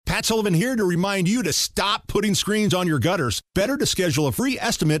Matt Sullivan here to remind you to stop putting screens on your gutters. Better to schedule a free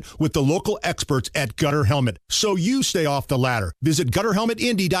estimate with the local experts at Gutter Helmet so you stay off the ladder. Visit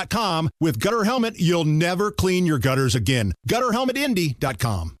GutterHelmetIndy.com. With Gutter Helmet, you'll never clean your gutters again.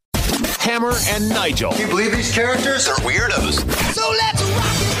 GutterHelmetIndy.com. Hammer and Nigel. Can you believe these characters are weirdos? So let's rock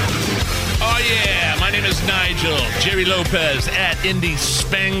it! Oh, yeah. My name is Nigel. Jerry Lopez at Indy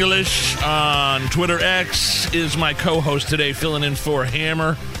Spanglish on Twitter. X is my co-host today, filling in for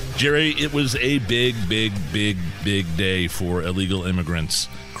Hammer. Jerry, it was a big day for illegal immigrants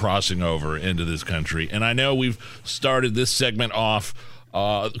crossing over into this country. And I know we've started this segment off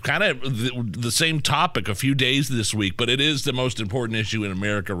kind of the same topic a few days this week, but it is the most important issue in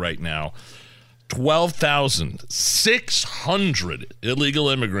America right now. 12,600 illegal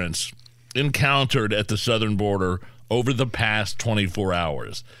immigrants encountered at the southern border over the past 24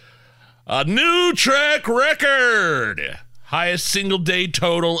 hours. A new track record! Highest single-day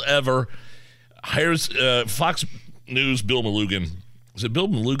total ever. Here's Fox News' Bill Malugin. Is it Bill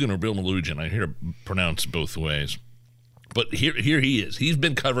Malugin or Bill Malugin? I hear it pronounced both ways. But here he is. He's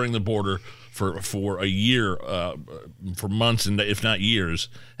been covering the border for a year, for months, and if not years,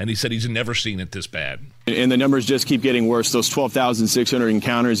 and he said he's never seen it this bad. And the numbers just keep getting worse. Those 12,600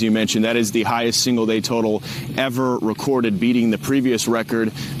 encounters you mentioned, that is the highest single-day total ever recorded, beating the previous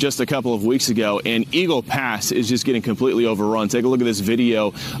record just a couple of weeks ago. And Eagle Pass is just getting completely overrun. Take a look at this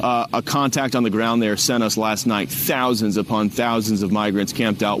video. A contact on the ground there sent us last night. Thousands upon thousands of migrants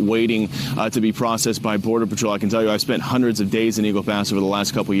camped out waiting to be processed by Border Patrol. I can tell you I've spent hundreds of days in Eagle Pass over the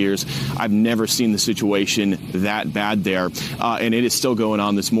last couple of years. I've never seen the situation that bad there. And it is still going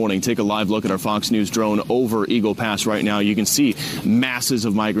on this morning. Take a live look at our Fox News drone over Eagle Pass right now. You can see masses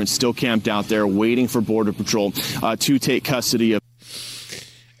of migrants still camped out there waiting for Border Patrol to take custody of.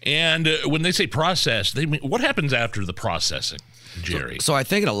 And when they say process, they mean, what happens after the processing, Jerry? So I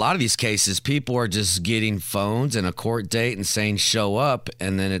think in a lot of these cases, people are just getting phones and a court date and saying show up,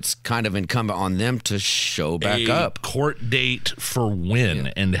 and then it's kind of incumbent on them to show back up. Court date for when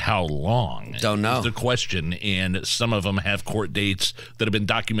and how long? Don't know. Is the question. And some of them have court dates that have been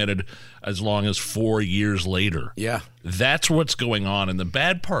documented as long as 4 years later. Yeah. That's what's going on. And the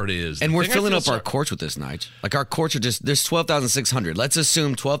bad part is... And we're filling up our courts with this, Nige. Like, our courts are just... There's 12,600. Let's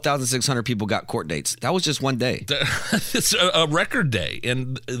assume 12,600 people got court dates. That was just one day. It's a record day.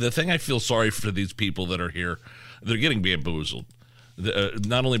 And the thing I feel sorry for these people that are here, they're getting bamboozled.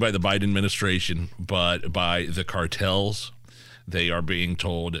 Not only by the Biden administration, but by the cartels. They are being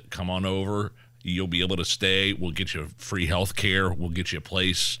told, come on over. You'll be able to stay. We'll get you free health care. We'll get you a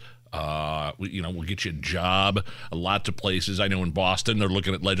place. We'll get you a job. Lots of places. I know in Boston, they're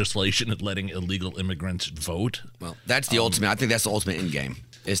looking at legislation at letting illegal immigrants vote. Well, that's the ultimate. I think that's the ultimate end game,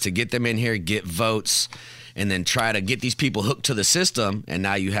 is to get them in here, get votes, and then try to get these people hooked to the system, and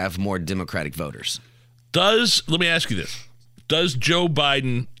now you have more Democratic voters. Let me ask you this. Does Joe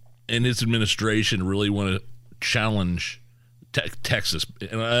Biden and his administration really want to challenge Texas?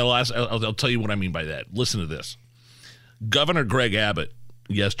 And I'll tell you what I mean by that. Listen to this. Governor Greg Abbott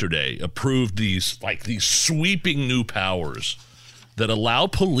yesterday approved these sweeping new powers that allow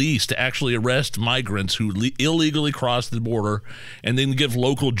police to actually arrest migrants who illegally cross the border, and then give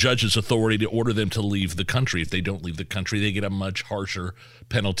local judges authority to order them to leave the country. If they don't leave the country, they get a much harsher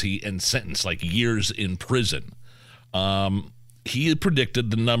penalty and sentence, like years in prison. He had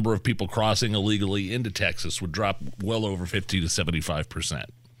predicted the number of people crossing illegally into Texas would drop well over 50 to 75%.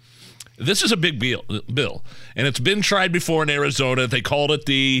 This is a big bill, and it's been tried before in Arizona. They called it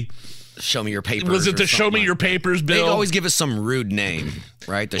the... Show me your papers. Was it the Show Me Your Papers bill? They always give us some rude name,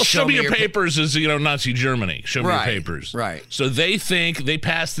 right? The Show Me Your Papers is, Nazi Germany. Show Me Your Papers. Right. So they think they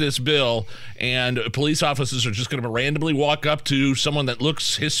passed this bill, and police officers are just going to randomly walk up to someone that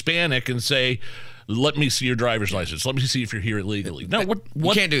looks Hispanic and say, let me see your driver's license. Let me see if you're here illegally. No,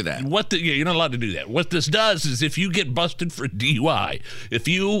 you can't do that. You're not allowed to do that. What this does is, if you get busted for DUI, if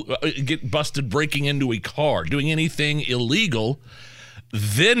you get busted breaking into a car, doing anything illegal,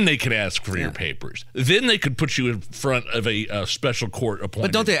 then they could ask for your papers. Then they could put you in front of a special court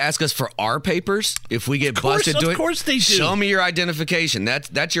appointment. But don't they ask us for our papers if we get busted doing it? Of course they do. Show me your identification.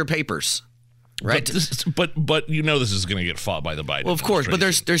 That's your papers. Right. But this is going to get fought by the Biden. Well, of course, but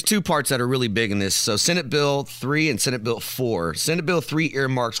there's two parts that are really big in this. So Senate Bill 3 and Senate Bill 4. Senate Bill 3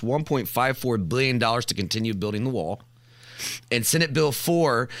 earmarks $1.54 billion to continue building the wall. And Senate Bill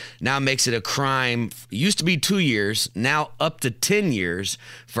 4 now makes it a crime. It used to be 2 years, now up to 10 years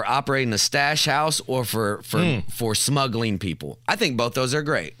for operating a stash house or for smuggling people. I think both those are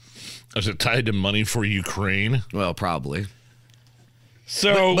great. Is it tied to money for Ukraine? Well, probably.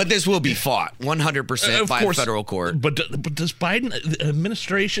 So, but this will be fought 100% by a federal court. But does Biden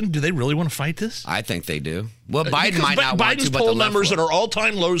administration, do they really want to fight this? I think they do. Well, Biden might not want to, but poll the left numbers will. that are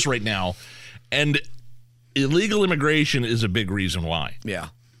all-time lows right now, and illegal immigration is a big reason why. Yeah.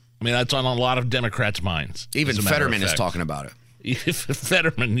 I mean, that's on a lot of Democrats' minds. Even Fetterman is talking about it.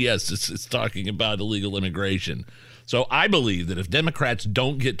 Fetterman, yes, it's talking about illegal immigration. So I believe that if Democrats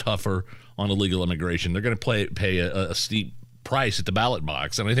don't get tougher on illegal immigration, they're going to pay a steep price at the ballot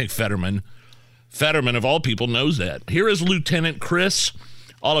box. And I think Fetterman of all people knows that. Here is Lieutenant Chris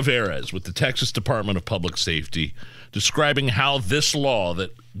Olivares with the Texas Department of Public Safety describing how this law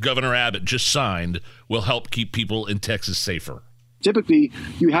that Governor Abbott just signed will help keep people in Texas safer. Typically,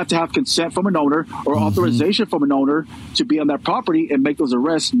 you have to have consent from an owner or authorization from an owner to be on that property and make those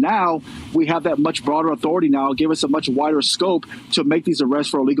arrests. Now, we have that much broader authority now, give us a much wider scope to make these arrests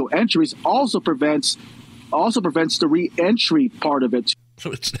for illegal entries. Also prevents the re-entry part of it.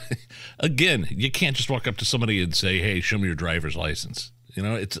 So it's, again, you can't just walk up to somebody and say, hey, show me your driver's license. You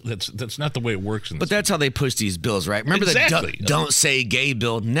know, that's not the way it works. But that's how they push these bills, right? Remember the don't say gay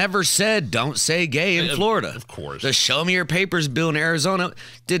bill never said don't say gay in Florida. Of course. The show me your papers bill in Arizona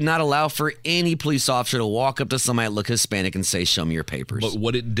did not allow for any police officer to walk up to somebody that looked Hispanic and say, show me your papers. But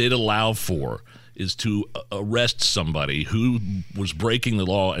what it did allow for is to arrest somebody who was breaking the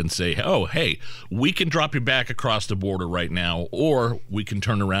law and say, oh, hey, we can drop you back across the border right now, or we can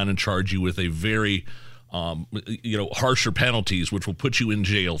turn around and charge you with a very harsher penalties, which will put you in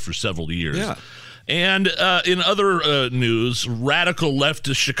jail for several years. Yeah. And in other news, radical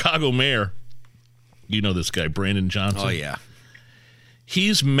leftist Chicago mayor, you know this guy, Brandon Johnson. Oh, yeah.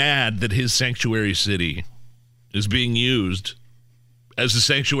 He's mad that his sanctuary city is being used as a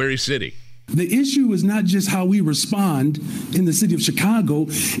sanctuary city. The issue is not just how we respond in the city of Chicago.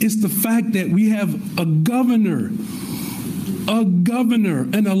 It's the fact that we have a governor,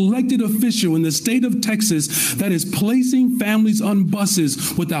 an elected official in the state of Texas that is placing families on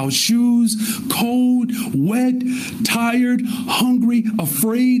buses without shoes, cold, wet, tired, hungry,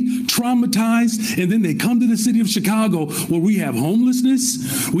 afraid, traumatized, and then they come to the city of Chicago where we have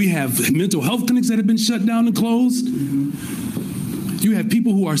homelessness, we have mental health clinics that have been shut down and closed. You have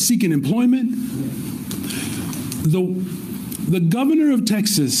people who are seeking employment. The governor of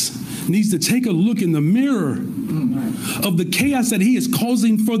Texas needs to take a look in the mirror of the chaos that he is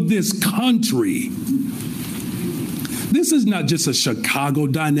causing for this country. This is not just a Chicago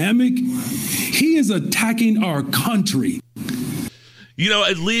dynamic. He is attacking our country. You know,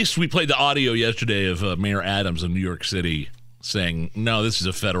 at least we played the audio yesterday of Mayor Adams of New York City saying, no, this is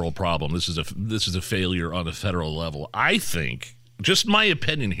a federal problem. This is a failure on a federal level. I think, just my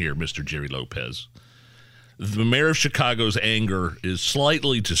opinion here, Mr. Jerry Lopez, the mayor of Chicago's anger is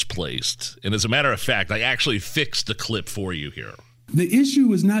slightly displaced. And as a matter of fact, I actually fixed the clip for you here. The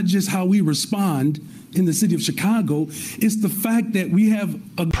issue is not just how we respond in the city of Chicago. It's the fact that we have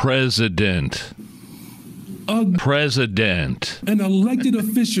a president, an elected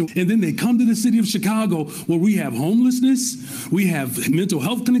official, and then they come to the city of Chicago where we have homelessness, we have mental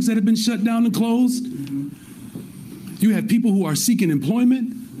health clinics that have been shut down and closed. You have people who are seeking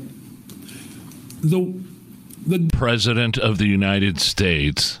employment. The President of the United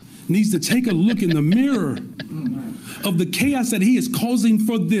States needs to take a look in the mirror of the chaos that he is causing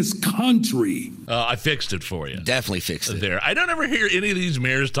for this country. I fixed it for you. Definitely fixed it. There. I don't ever hear any of these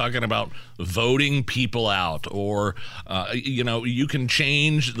mayors talking about voting people out or, you can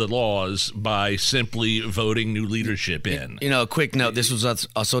change the laws by simply voting new leadership in. You know, a quick note. This was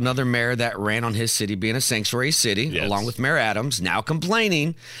also another mayor that ran on his city being a sanctuary city, yes, along with Mayor Adams, now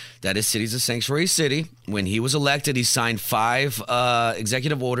complaining that his city's a sanctuary city. When he was elected, he signed 5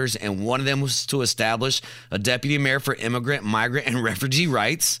 executive orders, and one of them was to establish a deputy mayor for immigrant, migrant, and refugee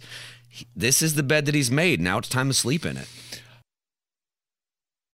rights. This is the bed that he's made. Now it's time to sleep in it.